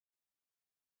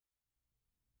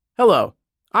Hello,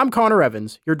 I'm Connor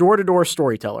Evans, your door-to-door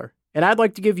storyteller, and I'd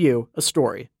like to give you a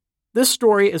story. This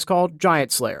story is called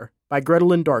Giant Slayer by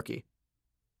Gretelyn Darkey.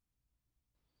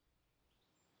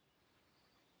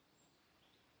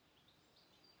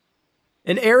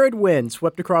 An arid wind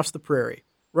swept across the prairie,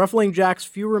 ruffling Jack's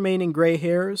few remaining gray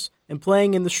hairs and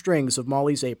playing in the strings of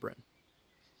Molly's apron.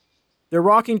 Their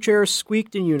rocking chairs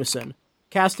squeaked in unison,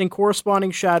 casting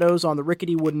corresponding shadows on the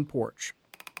rickety wooden porch.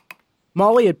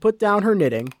 Molly had put down her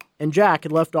knitting, and Jack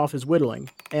had left off his whittling,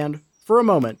 and, for a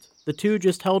moment, the two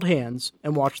just held hands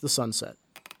and watched the sunset.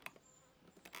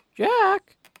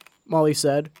 "Jack," Molly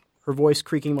said, her voice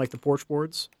creaking like the porch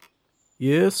boards.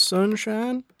 "Yes,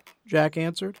 sunshine," Jack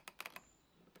answered.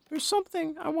 "There's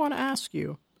something I want to ask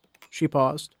you." She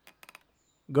paused.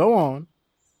 "Go on,"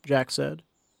 Jack said.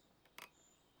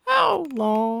 "How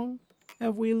long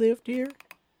have we lived here?"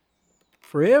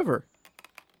 "Forever.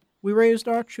 We raised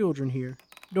our children here.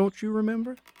 Don't you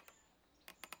remember?"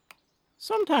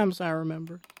 "Sometimes I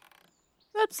remember.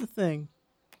 That's the thing.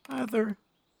 Either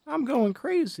I'm going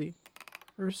crazy,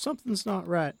 or something's not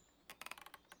right."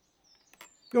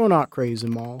 "You're not crazy,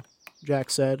 Moll,"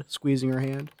 Jack said, squeezing her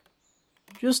hand.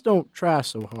 "Just don't try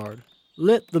so hard.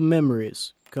 Let the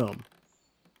memories come."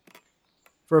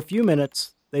 For a few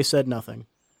minutes, they said nothing.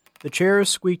 The chairs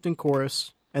squeaked in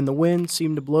chorus, and the wind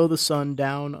seemed to blow the sun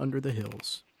down under the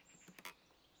hills.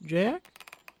 "Jack?"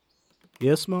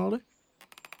 "Yes, Molly?"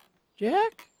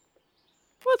 "Jack?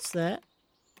 What's that?"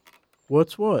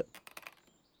 "What's what?"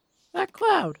 "That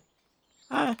cloud.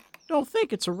 I don't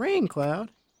think it's a rain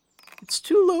cloud. It's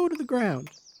too low to the ground.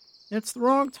 And it's the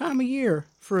wrong time of year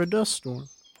for a dust storm."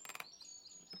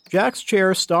 Jack's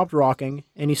chair stopped rocking,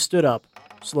 and he stood up,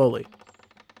 slowly.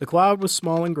 The cloud was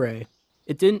small and gray.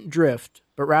 It didn't drift,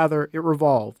 but rather it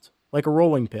revolved, like a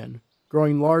rolling pin,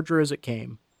 growing larger as it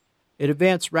came. It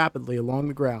advanced rapidly along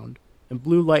the ground, and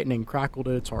blue lightning crackled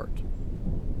at its heart.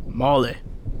 "Molly,"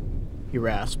 he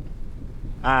rasped,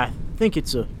 "I think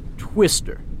it's a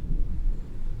twister.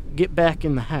 Get back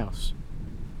in the house."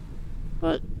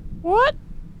 "But what?"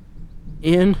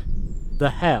 "In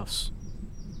the house."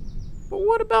 "But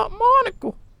what about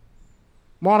Monocle?"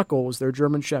 Monocle was their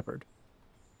German shepherd.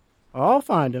 "I'll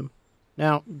find him.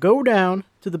 Now go down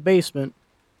to the basement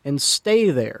and stay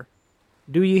there.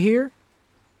 Do you hear?"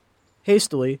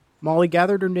 Hastily, Molly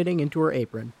gathered her knitting into her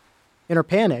apron. In her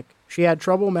panic, she had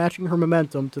trouble matching her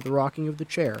momentum to the rocking of the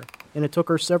chair, and it took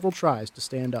her several tries to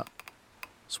stand up.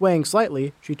 Swaying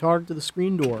slightly, she tottered to the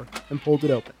screen door and pulled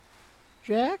it open.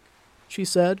 "Jack?" she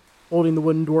said, holding the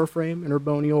wooden door frame in her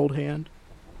bony old hand.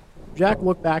 Jack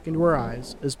looked back into her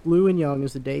eyes, as blue and young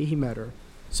as the day he met her,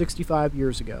 65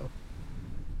 years ago.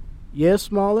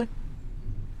 "Yes, Molly?"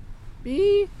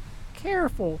 "Be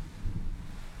careful."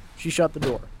 She shut the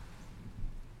door.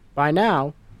 By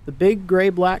now, the big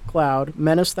gray-black cloud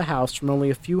menaced the house from only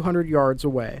a few hundred yards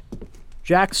away.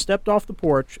 Jack stepped off the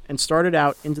porch and started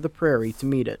out into the prairie to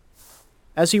meet it.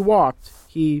 As he walked,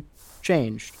 he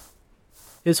changed.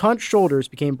 His hunched shoulders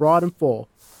became broad and full,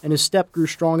 and his step grew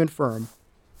strong and firm.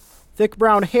 Thick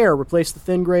brown hair replaced the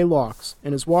thin gray locks,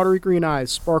 and his watery green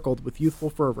eyes sparkled with youthful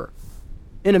fervor.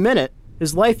 In a minute,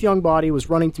 his lithe young body was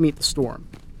running to meet the storm.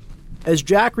 As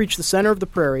Jack reached the center of the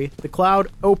prairie, the cloud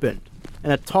opened,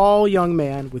 and a tall young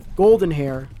man with golden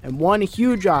hair and one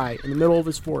huge eye in the middle of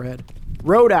his forehead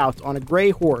rode out on a gray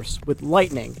horse with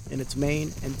lightning in its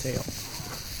mane and tail.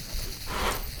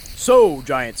 "So,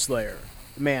 Giant Slayer,"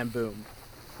 the man boomed,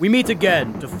 "we meet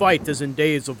again to fight as in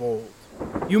days of old.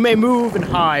 You may move and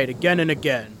hide again and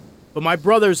again, but my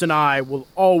brothers and I will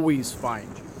always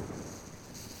find you."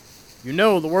 "You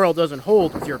know the world doesn't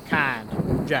hold with your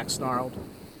kind," Jack snarled.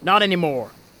 "Not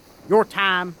anymore. Your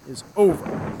time is over."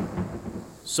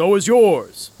 "So is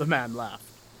yours," the man laughed.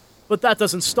 "But that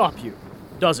doesn't stop you,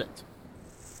 does it?"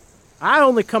 "I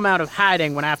only come out of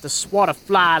hiding when I have to swat a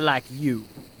fly like you."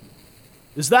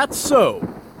 "Is that so?"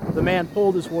 The man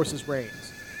pulled his horse's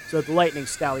reins, so that the lightning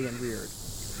stallion reared.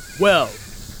 "Well,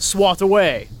 swat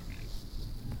away."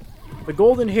 The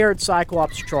golden-haired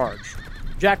Cyclops charged.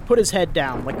 Jack put his head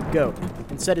down like a goat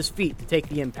and set his feet to take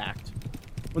the impact.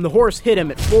 When the horse hit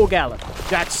him at full gallop,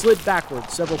 Jack slid backward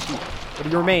several feet, but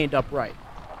he remained upright.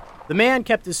 The man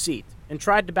kept his seat and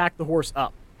tried to back the horse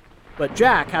up, but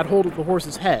Jack had hold of the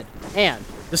horse's head, and,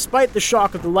 despite the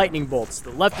shock of the lightning bolts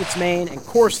that left its mane and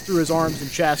coursed through his arms and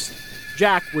chest,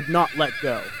 Jack would not let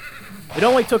go. It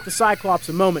only took the Cyclops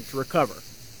a moment to recover.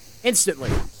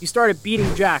 Instantly, he started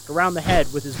beating Jack around the head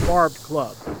with his barbed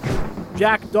club.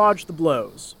 Jack dodged the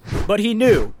blows, but he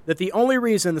knew that the only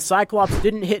reason the Cyclops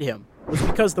didn't hit him was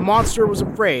because the monster was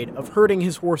afraid of hurting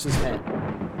his horse's head.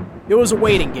 It was a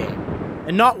waiting game,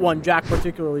 and not one Jack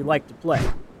particularly liked to play.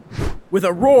 With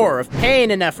a roar of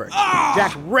pain and effort,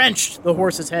 Jack wrenched the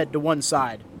horse's head to one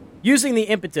side, using the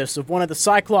impetus of one of the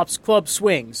Cyclops' club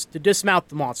swings to dismount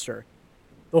the monster.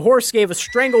 The horse gave a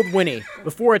strangled whinny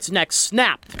before its neck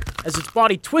snapped as its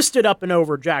body twisted up and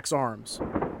over Jack's arms.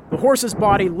 The horse's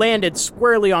body landed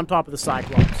squarely on top of the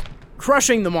Cyclops,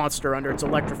 crushing the monster under its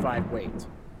electrified weight.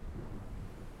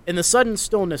 In the sudden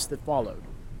stillness that followed,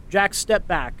 Jack stepped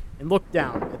back and looked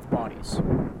down at the bodies.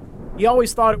 He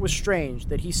always thought it was strange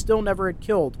that he still never had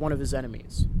killed one of his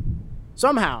enemies.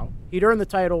 Somehow, he'd earned the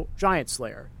title Giant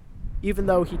Slayer, even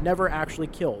though he'd never actually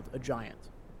killed a giant.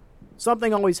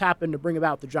 Something always happened to bring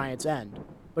about the giant's end,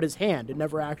 but his hand had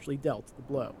never actually dealt the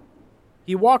blow.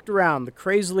 He walked around the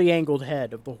crazily angled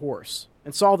head of the horse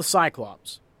and saw the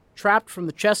Cyclops, trapped from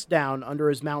the chest down under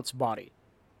his mount's body.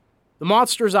 The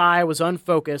monster's eye was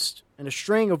unfocused, and a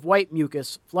string of white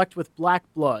mucus flecked with black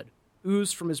blood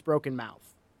oozed from his broken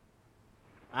mouth.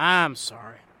 "I'm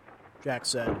sorry," Jack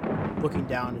said, looking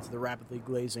down into the rapidly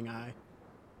glazing eye.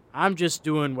 "I'm just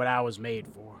doing what I was made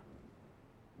for."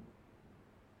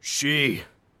 "She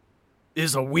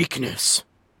is a weakness,"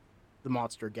 the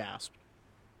monster gasped.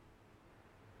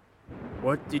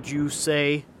 "What did you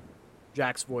say?"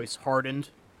 Jack's voice hardened.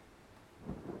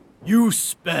 "You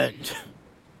spend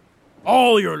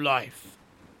all your life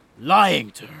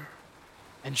lying to her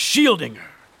and shielding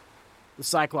her," the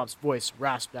Cyclops' voice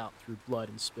rasped out through blood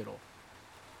and spittle.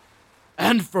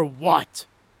 "And for what?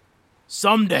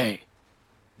 Someday,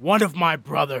 one of my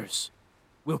brothers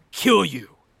will kill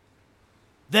you.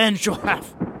 Then she'll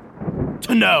have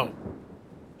to know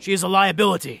she is a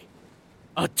liability,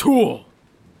 a tool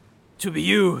to be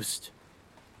used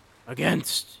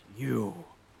against you."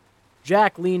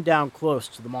 Jack leaned down close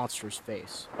to the monster's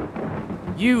face.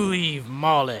 "You leave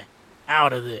Molly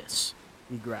out of this,"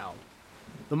 he growled.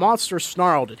 The monster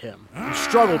snarled at him and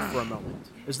struggled for a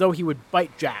moment, as though he would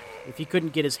bite Jack if he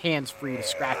couldn't get his hands free to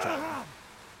scratch at him.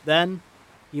 Then,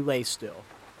 he lay still.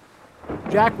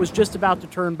 Jack was just about to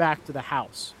turn back to the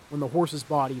house when the horse's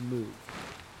body moved.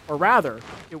 Or rather,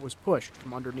 it was pushed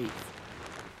from underneath.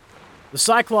 The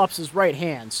Cyclops' right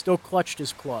hand still clutched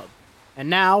his club, and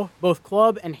now both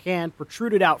club and hand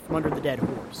protruded out from under the dead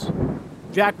horse.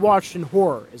 Jack watched in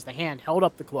horror as the hand held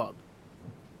up the club.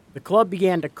 The club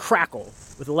began to crackle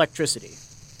with electricity,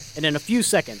 and in a few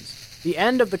seconds, the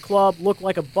end of the club looked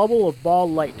like a bubble of ball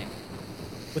lightning.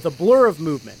 With a blur of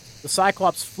movement, the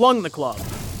Cyclops flung the club.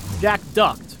 Jack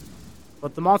ducked,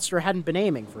 but the monster hadn't been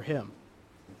aiming for him.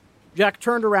 Jack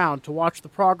turned around to watch the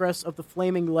progress of the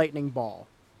flaming lightning ball.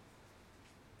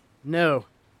 "No,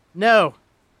 no,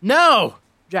 no!"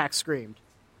 Jack screamed,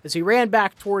 as he ran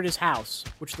back toward his house,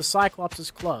 which the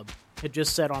Cyclops' club had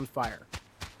just set on fire.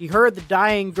 He heard the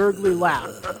dying, gurgly laugh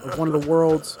of one of the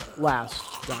world's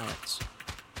last giants.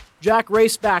 Jack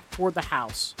raced back toward the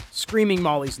house, screaming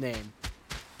Molly's name.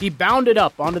 He bounded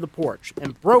up onto the porch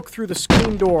and broke through the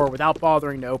screen door without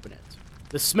bothering to open it.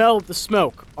 The smell of the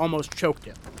smoke almost choked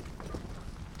him.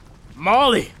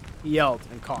 "Molly!" he yelled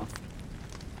and coughed.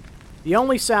 The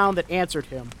only sound that answered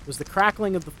him was the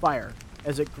crackling of the fire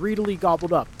as it greedily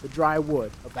gobbled up the dry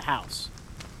wood of the house.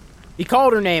 He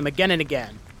called her name again and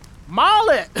again.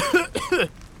 "Molly!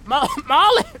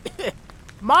 Molly!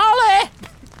 Molly!"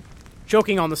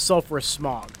 choking on the sulfurous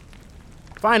smog.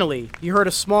 Finally, he heard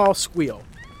a small squeal.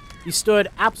 He stood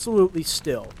absolutely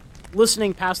still,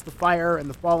 listening past the fire and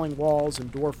the falling walls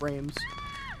and door frames.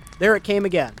 There it came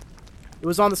again. It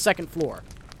was on the second floor.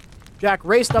 Jack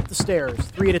raced up the stairs,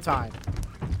 3 at a time.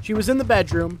 She was in the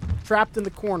bedroom, trapped in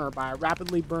the corner by a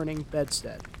rapidly burning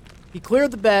bedstead. He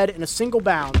cleared the bed in a single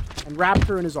bound and wrapped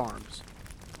her in his arms.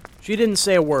 She didn't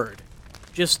say a word,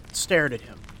 just stared at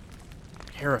him,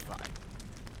 terrified.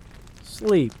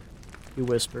 "Sleep," he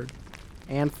whispered,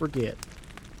 "and forget."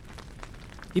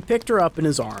 He picked her up in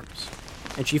his arms,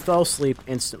 and she fell asleep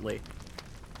instantly.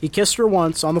 He kissed her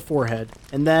once on the forehead,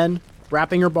 and then,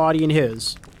 wrapping her body in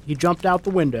his, he jumped out the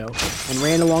window and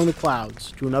ran along the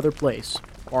clouds to another place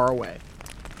far away.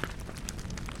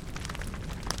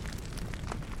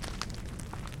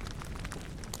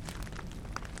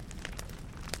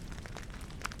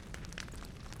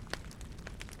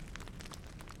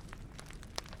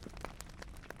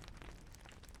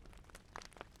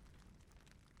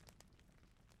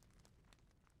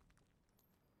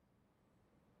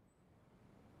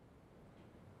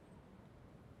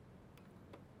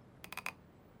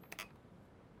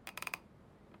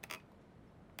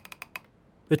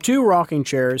 The two rocking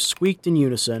chairs squeaked in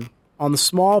unison on the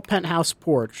small penthouse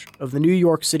porch of the New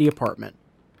York City apartment.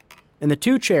 In the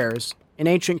two chairs, an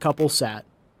ancient couple sat.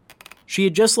 She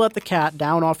had just let the cat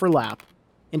down off her lap,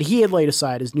 and he had laid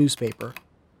aside his newspaper.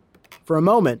 For a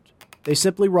moment, They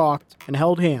simply rocked and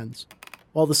held hands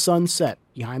while the sun set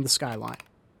behind the skyline.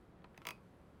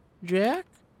 "Jack?"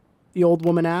 the old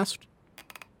woman asked.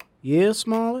 "Yes,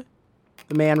 Molly,"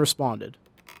 the man responded.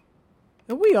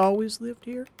 "Have we always lived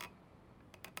here?"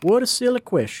 "What a silly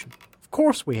question. Of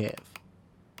course we have.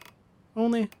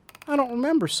 Only I don't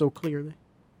remember so clearly.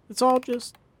 It's all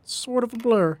just sort of a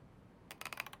blur."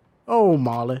 "Oh,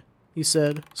 Molly," he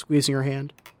said, squeezing her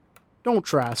hand. "Don't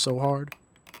try so hard.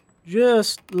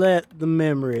 Just let the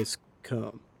memories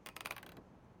come."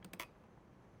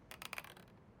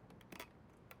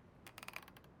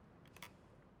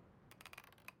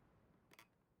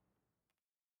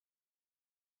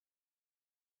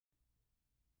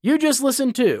 You just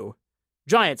listened to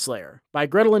Giant Slayer by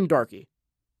Gretelyn Darkey.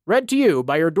 Read to you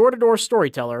by your door-to-door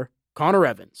storyteller, Connor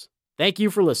Evans. Thank you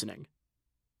for listening.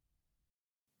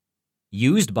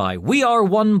 Used by We Are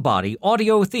One Body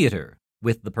Audio Theater,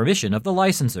 with the permission of the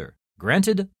licensor,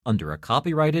 granted under a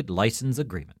copyrighted license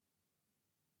agreement.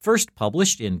 First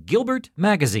published in Gilbert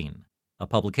Magazine, a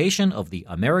publication of the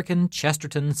American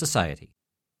Chesterton Society.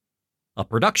 A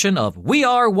production of We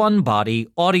Are One Body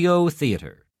Audio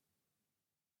Theater.